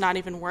almost not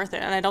even worth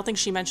it. And I don't think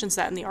she mentions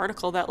that in the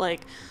article, that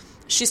like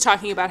she's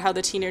talking about how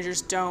the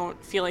teenagers don't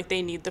feel like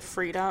they need the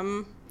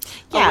freedom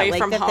away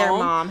from home. Their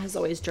mom has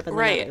always driven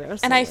them everywhere.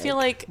 So and I feel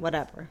like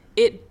whatever.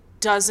 It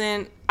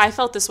doesn't, I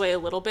felt this way a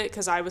little bit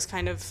because I was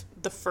kind of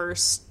the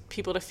first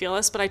people to feel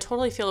this, but I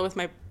totally feel it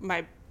with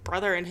my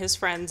brother and his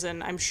friends,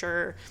 and I'm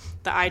sure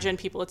the iGen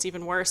people, it's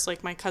even worse,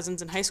 like my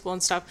cousins in high school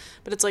and stuff.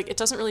 But it's like, it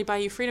doesn't really buy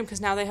you freedom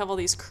because now they have all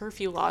these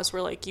curfew laws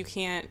where like you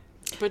can't,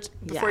 but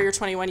before you're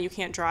 21, you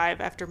can't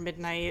drive after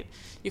midnight.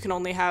 You can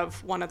only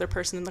have one other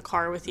person in the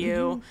car with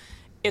you.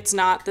 It's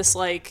not this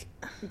like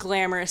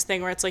glamorous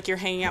thing where it's like you're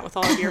hanging out with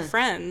all of your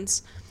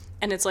friends.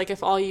 And it's like,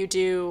 if all you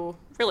do,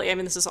 really, I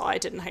mean, this is all I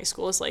did in high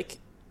school, is like,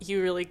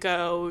 you really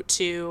go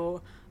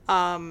to,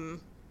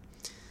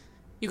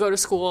 you go to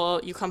school,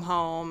 you come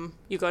home,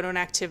 you go to an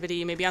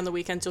activity, maybe on the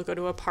weekends you'll go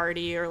to a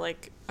party or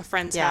like a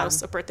friend's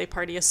house, a birthday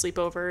party, a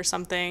sleepover or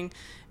something.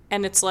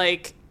 And it's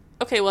like,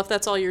 okay, well, if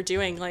that's all you're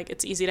doing, like,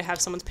 it's easy to have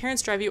someone's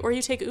parents drive you, or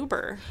you take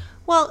Uber.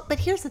 Well, but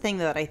here's the thing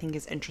that I think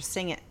is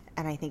interesting,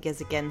 and I think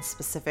is, again,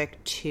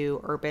 specific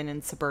to urban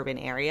and suburban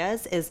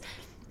areas, is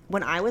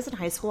when I was in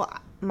high school,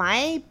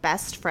 my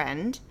best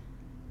friend,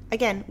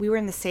 again, we were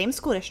in the same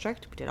school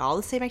district, we did all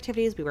the same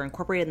activities, we were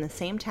incorporated in the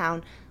same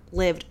town,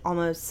 lived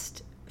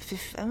almost,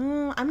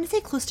 I'm going to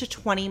say close to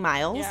 20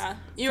 miles. Yeah,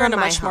 you were in a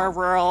much more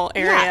rural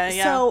area.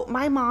 Yeah, so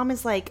my mom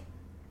is like,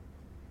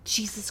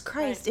 Jesus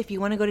Christ, if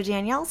you want to go to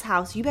Danielle's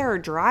house, you better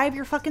drive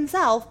your fucking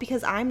self,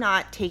 because I'm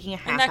not taking a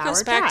half-hour drive. And that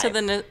goes back to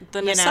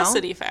the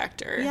necessity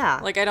factor. Yeah.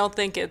 Like, I don't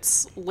think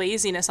it's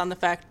laziness on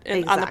the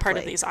on the part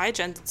of these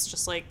iGens. It's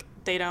just like,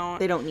 they don't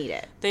need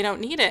it. They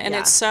don't need it. And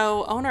it's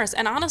so onerous.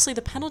 And honestly,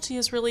 the penalty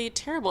is really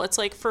terrible. It's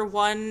like, for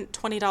one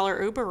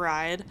 $20 Uber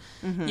ride,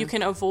 you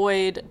can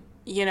avoid,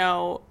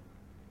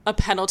 a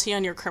penalty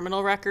on your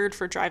criminal record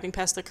for driving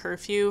past the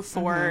curfew.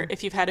 For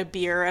if you've had a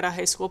beer at a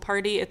high school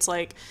party, it's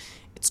like,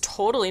 it's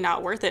totally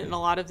not worth it in a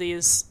lot of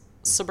these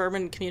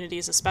suburban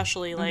communities,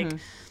 especially, like,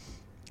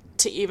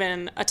 to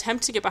even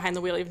attempt to get behind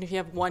the wheel, even if you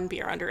have one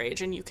beer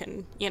underage, and you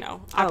can,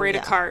 operate a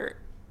car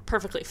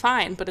perfectly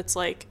fine. But it's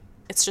like,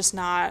 it's just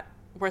not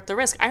worth the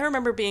risk. I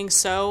remember being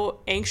so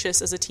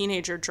anxious as a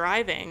teenager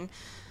driving.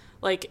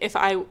 Like, if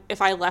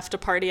I left a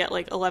party at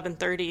like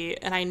 11:30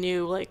 and I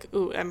knew, like,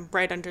 ooh, I'm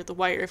right under the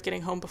wire of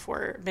getting home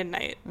before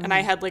midnight, and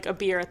I had like a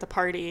beer at the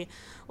party,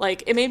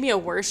 like, it made me a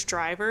worse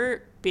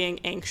driver being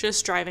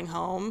anxious driving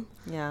home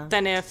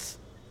than if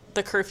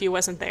the curfew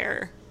wasn't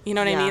there. You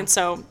know what I mean?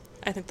 So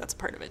I think that's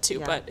part of it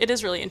too. But it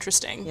is really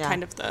interesting,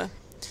 kind of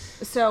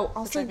So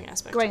also driving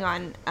aspect. going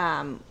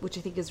on, which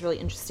I think is really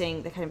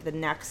interesting, the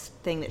next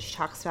thing that she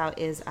talks about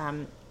is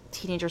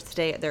teenagers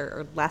today, there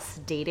are less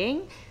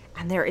dating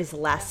and there is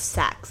less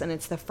sex. And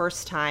it's the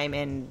first time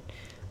in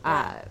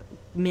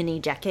many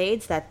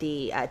decades that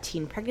the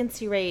teen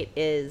pregnancy rate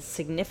is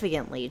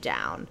significantly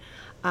down.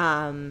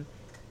 And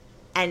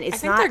it's I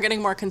think they're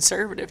getting more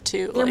conservative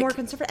too. They're more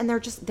conservative, and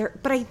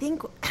but I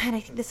think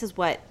this is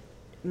what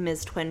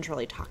Ms. Twenge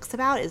really talks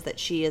about, is that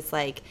she is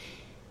like,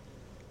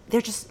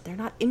 they're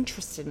not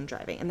interested in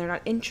driving and they're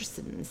not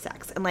interested in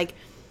sex. And like,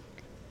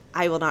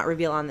 I will not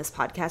reveal on this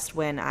podcast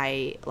when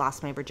I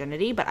lost my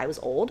virginity, but I was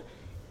old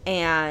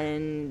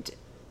and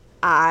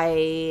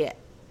I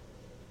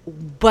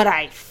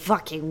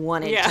fucking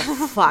wanted to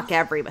fuck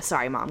everybody.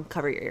 Sorry, Mom,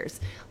 cover your ears.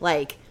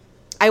 Like,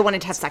 I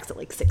wanted to have sex at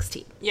like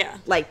 16. Yeah.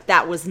 Like,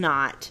 that was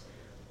not,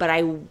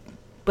 I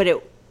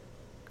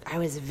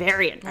was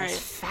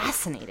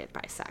fascinated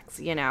by sex,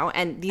 you know?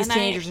 And these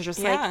teenagers are just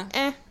like,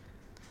 eh.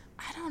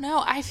 I don't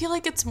know. I feel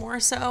like it's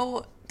more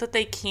so that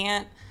they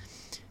can't,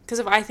 because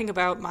if I think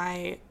about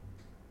my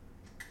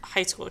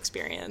high school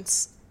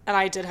experience, and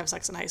I did have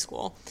sex in high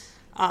school.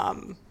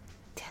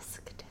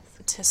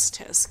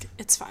 Tisk.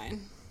 It's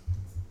fine.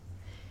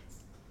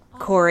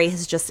 Corey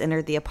has just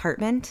entered the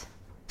apartment.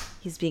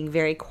 He's being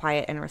very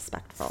quiet and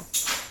respectful.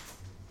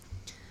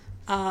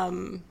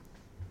 What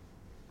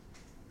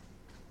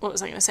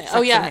was I going to say? Sex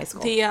in high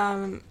school.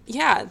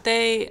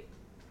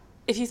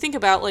 If you think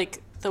about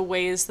like the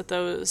ways that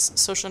those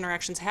social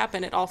interactions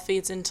happen, it all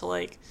feeds into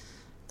like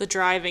the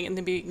driving and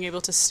the being able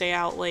to stay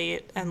out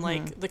late and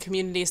like the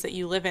communities that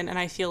you live in. And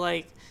I feel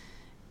like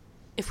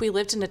if we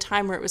lived in a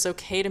time where it was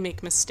okay to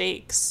make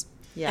mistakes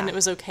and it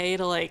was okay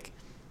to like,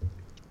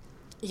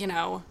 you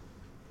know,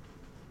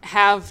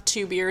 have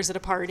 2 beers at a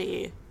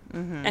party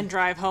and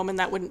drive home, and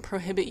that wouldn't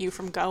prohibit you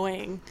from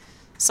going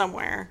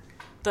somewhere,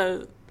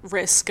 the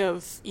risk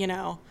of, you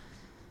know,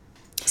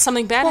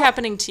 something bad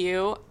happening to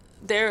you,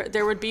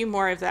 there would be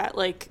more of that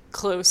like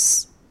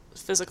close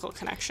physical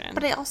connection.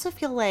 But I also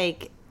feel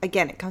like,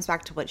 again, it comes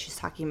back to what she's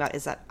talking about,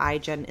 is that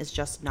iGen is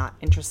just not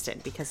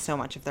interested because so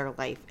much of their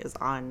life is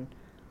online.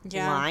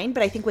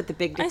 But I think what the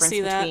big difference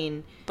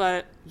between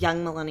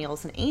young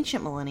millennials and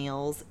ancient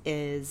millennials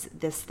is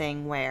this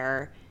thing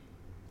where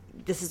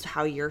this is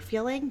how you're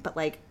feeling, but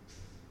like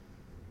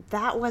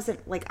that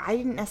wasn't like, I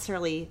didn't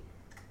necessarily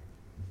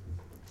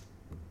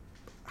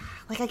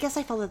like, I guess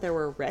I felt that there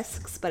were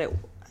risks, but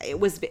it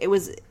was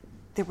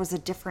there was a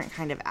different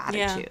kind of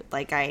attitude.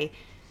 Like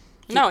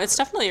no, it's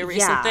definitely a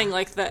recent thing.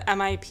 Like the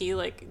MIP,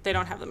 like they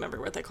don't have them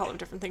everywhere. They call them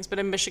different things, but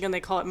in Michigan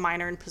they call it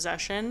minor in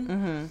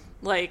possession.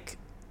 Like,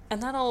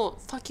 and that'll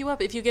fuck you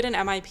up if you get an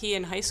MIP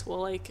in high school.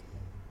 Like,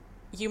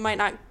 you might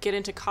not get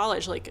into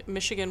college. Like,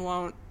 Michigan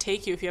won't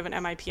take you if you have an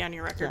MIP on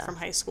your record from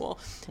high school.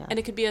 And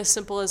it could be as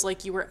simple as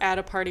like you were at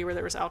a party where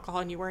there was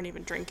alcohol and you weren't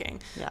even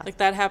drinking. Like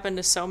that happened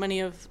to so many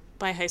of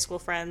my high school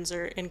friends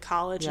or in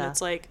college, and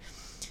it's like,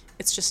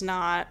 it's just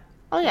not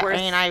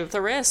worth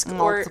the risk.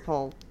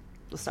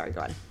 Sorry,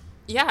 go on.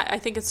 Yeah, I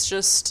think it's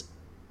just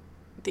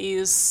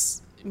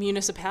these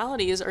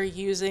municipalities are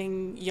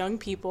using young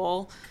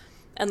people,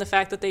 and the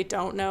fact that they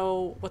don't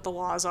know what the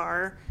laws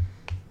are,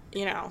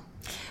 you know.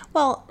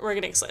 Well, we're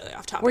getting slightly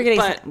off topic.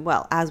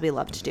 As we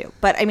love to do.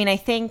 But I mean, I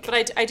think...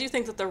 But I do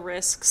think that the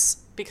risks,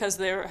 because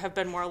there have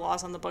been more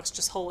laws on the books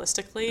just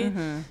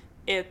holistically,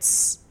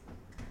 it's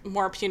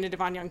more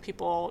punitive on young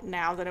people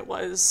now than it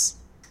was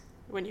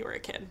when you were a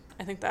kid.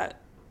 I think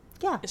that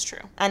is true.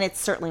 And it's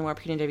certainly more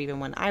punitive even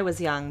when I was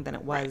young than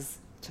it was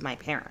to my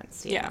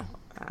parents. You know,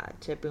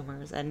 to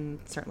boomers and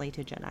certainly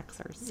to Gen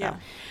Xers. So,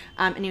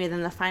 anyway,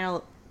 then the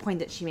final point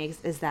that she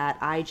makes is that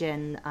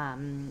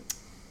iGen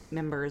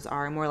members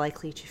are more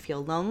likely to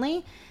feel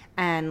lonely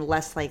and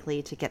less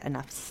likely to get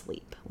enough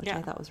sleep, which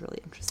I thought was really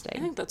interesting. I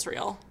think that's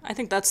real. I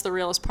think that's the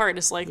realest part,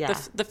 is like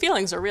the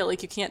feelings are real.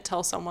 Like, you can't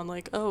tell someone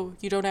like, oh,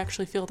 you don't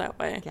actually feel that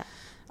way.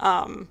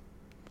 I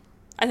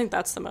think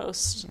that's the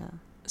most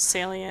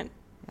salient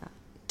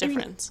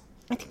difference.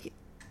 I think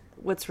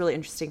what's really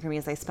interesting for me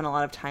is I spent a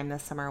lot of time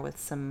this summer with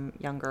some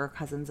younger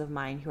cousins of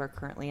mine who are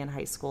currently in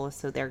high school,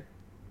 so they're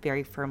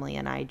very firmly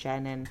in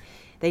iGen, and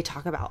they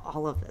talk about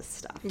all of this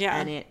stuff.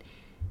 And it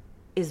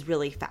is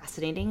really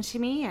fascinating to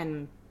me,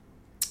 and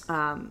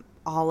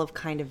all of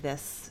kind of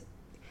this,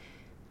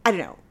 I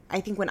don't know,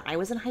 I think when I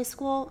was in high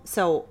school,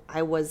 so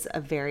I was a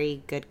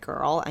very good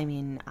girl. I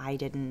mean, I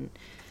didn't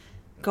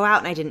go out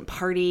and I didn't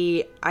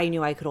party. I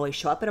knew I could always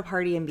show up at a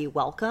party and be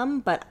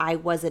welcome, but I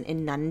wasn't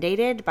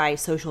inundated by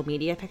social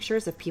media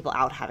pictures of people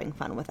out having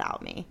fun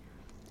without me.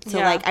 So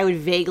like, I would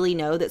vaguely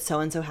know that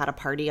so-and-so had a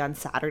party on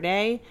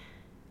Saturday,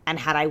 and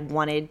had I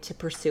wanted to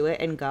pursue it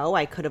and go,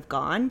 I could have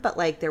gone. But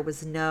like, there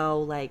was no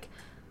like,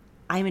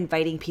 I'm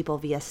inviting people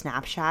via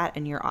Snapchat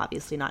and you're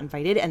obviously not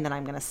invited, and then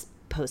I'm going to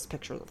post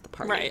pictures of the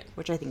party,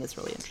 which I think is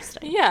really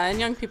interesting. Yeah, and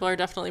young people are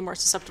definitely more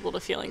susceptible to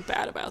feeling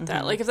bad about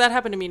that. Like, if that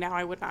happened to me now,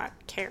 I would not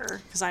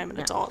care, because I am an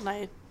adult,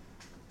 and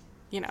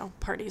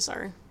parties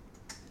are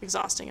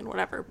exhausting and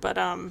whatever. But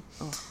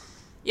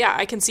yeah,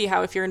 I can see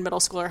how if you're in middle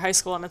school or high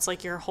school and it's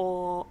like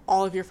all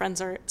of your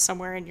friends are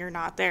somewhere and you're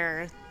not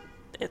there,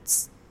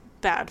 it's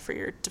bad for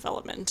your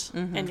development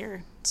and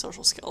your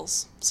social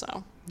skills.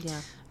 So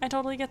Yeah. I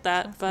totally get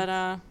that,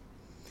 but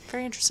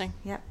very interesting.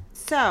 Yep.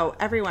 So,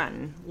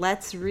 everyone,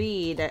 let's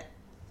read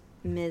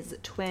Ms.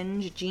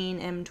 Twenge, Jean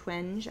M.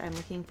 Twenge. I'm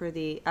looking for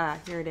the,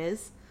 here it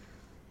is.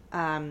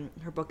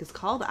 Her book is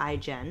called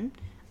iGen,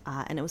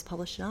 and it was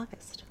published in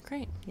August.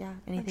 Great. Yeah.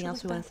 Anything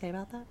else we want to say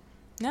about that?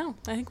 No,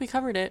 I think we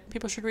covered it.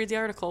 People should read the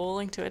article. We'll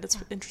link to it. It's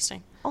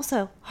interesting.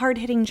 Also,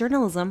 hard-hitting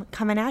journalism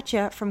coming at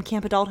you from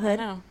Camp Adulthood.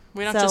 No,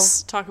 we don't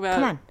just talk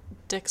about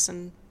dicks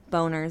and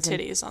boners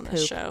titties and on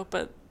this show,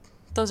 but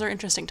those are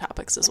interesting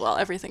topics as well.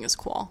 Everything is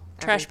cool.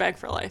 Trash bag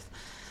for life.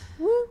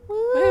 Woo,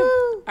 woo.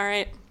 Woo. All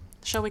right.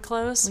 Shall we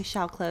close? We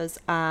shall close.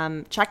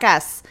 Check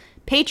us.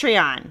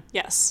 Patreon.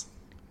 Yes.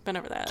 Been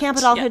over that.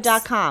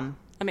 CampAdulthood.com.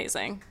 Yes.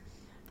 Amazing.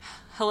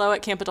 Hello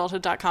at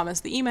campadulthood.com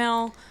is the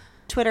email.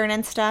 Twitter and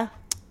Insta.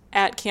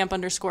 At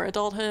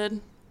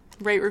camp_adulthood.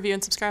 Rate, review,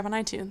 and subscribe on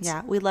iTunes.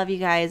 Yeah, we love you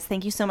guys.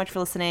 Thank you so much for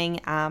listening.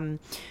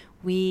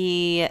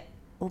 We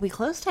will be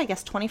close to, I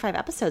guess, 25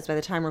 episodes by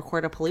the time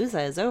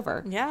Recordapalooza is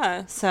over.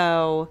 Yeah.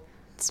 So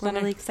we're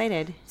really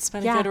excited. It's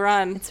been a good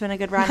run. It's been a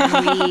good run.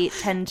 And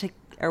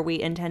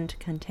we intend to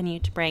continue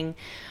to bring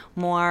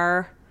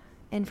more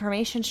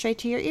information straight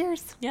to your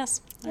ears. Yes.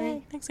 All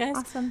right. Thanks, guys.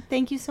 Awesome.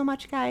 Thank you so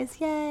much, guys.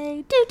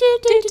 Yay.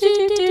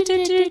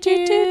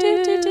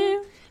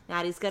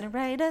 Maddie's going to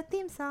write a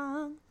theme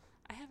song.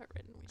 I have it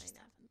written.